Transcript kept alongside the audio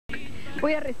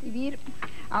Voy a recibir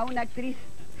a una actriz,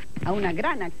 a una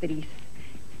gran actriz,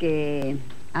 que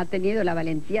ha tenido la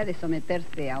valentía de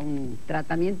someterse a un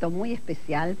tratamiento muy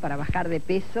especial para bajar de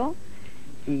peso.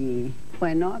 Y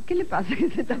bueno, ¿qué le pasa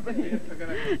que se está poniendo?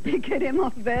 Y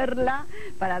queremos verla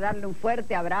para darle un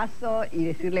fuerte abrazo y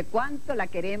decirle cuánto la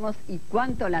queremos y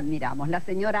cuánto la admiramos. La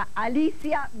señora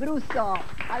Alicia Bruzzo.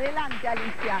 Adelante,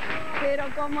 Alicia. Pero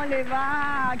 ¿cómo le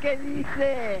va? ¿Qué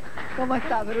dice? ¿Cómo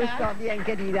estás, Bruzzo? Bien,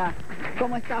 querida.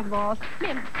 ¿Cómo estás vos?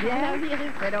 Bien. ¿Bien? Bien.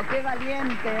 Pero qué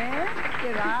valiente, ¿eh?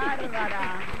 ¡Qué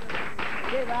bárbara!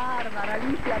 ¡Qué bárbara,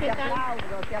 Alicia! Te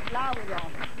aplaudo, te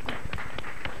aplaudo.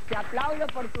 Te aplaudo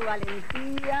por tu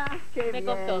valentía. Qué Me bien.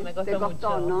 costó Te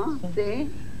costó, mucho. ¿no? Sí.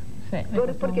 Sí,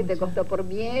 ¿Por qué te costó? ¿Por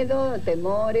miedo,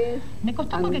 temores? Me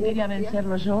costó porque angustia? quería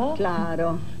vencerlo yo.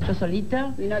 Claro. Yo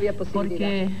solita. Y no había posibilidad.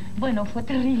 Porque, bueno, fue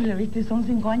terrible, ¿viste? Son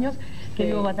 5 años que Sí.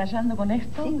 vivo batallando con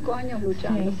esto. 5 años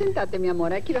luchando. Sí. Sentate, mi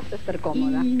amor, aquí vas a estar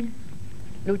cómoda. Y...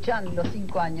 Luchando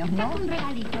 5 años, ¿no? un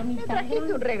regalito, Me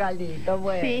trajiste un regalito,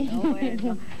 bueno, Sí.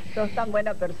 bueno. Sos tan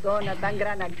buena persona, tan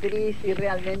gran actriz y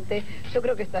realmente yo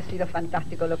creo que esto ha sido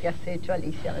fantástico lo que has hecho,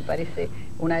 Alicia. Me parece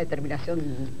una determinación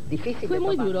difícil Fue de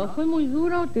muy tomar, duro, ¿no? fue muy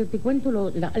duro. Te cuento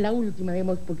la última,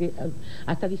 digamos, porque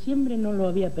hasta diciembre no lo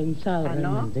había pensado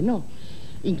realmente, ¿no?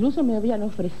 Incluso me habían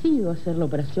ofrecido hacer la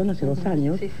operación hace 2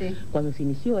 años, sí, sí. cuando se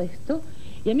inició esto,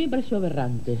 y a mí me pareció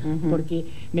aberrante, porque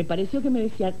me pareció que me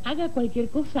decían, haga cualquier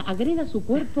cosa, agreda su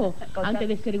cuerpo antes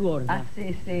de ser gorda. Ah,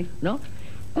 sí, sí. ¿No?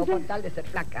 O con tal de ser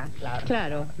flaca, claro.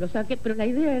 Claro, lo saqué, pero la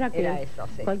idea era que Era eso,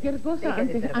 sí. cualquier cosa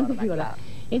Deje de ser antes gorda, de gorda. claro.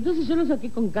 Entonces yo lo saqué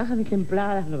con cajas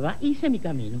destempladas, ¿verdad? Hice mi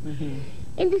camino.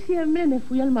 En diciembre me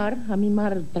fui al mar, a mi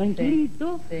mar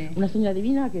tranquilito, Sí, sí. una señora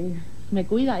divina que me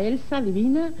cuida, Elsa,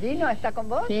 divina. ¿Dino está con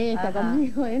vos? Sí, está Ajá.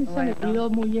 conmigo, Elsa, Bueno. me cuidó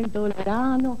muy bien todo el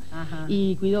verano. Ajá.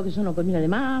 Y cuidó que yo no comiera de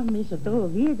más, me hizo todo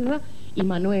bien, ¿verdad? Y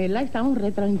Manuela, estábamos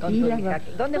re Con tu tranquilas. hija. ¿verdad?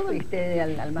 ¿Dónde Todo- fuiste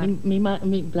al mar?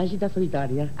 Mi playita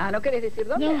solitaria. Ah, ¿no querés decir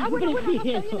dónde? No, Ah, bueno,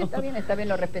 prefiero. está bien,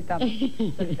 lo respetamos.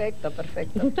 Perfecto, Se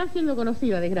perfecto. está haciendo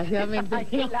conocida, desgraciadamente. Ay,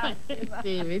 qué lástima.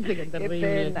 Sí, viste que Qué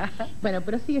terrible. pena. Bueno,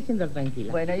 pero sigue siendo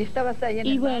tranquila. Bueno, y estabas ahí en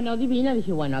Y el mar. bueno, divina,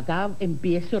 dije, bueno, acá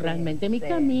empiezo realmente mi sí.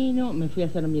 camino. Me fui a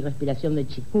hacer mi respiración de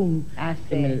Qigong, Ah,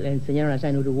 que sí. me la enseñaron allá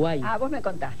en Uruguay. Ah, vos me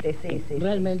contaste, sí, sí.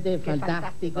 Realmente Qué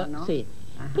fantástico, ¿no? sí.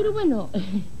 Ajá. Pero bueno,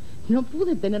 no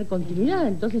pude tener continuidad,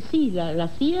 entonces sí, la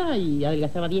hacía y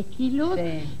adelgazaba 10 kilos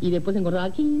Sí. y después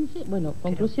engordaba 15. Bueno,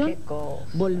 conclusión, qué cosa.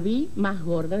 volví más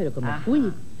gorda de lo que me Ajá.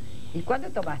 fui. ¿Y cuándo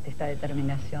tomaste esta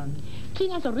determinación?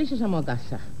 China Zorrilla llamó a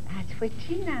casa, Ah, ¿fue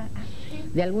China? Ah, sí.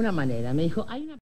 de alguna manera. Me dijo, hay una...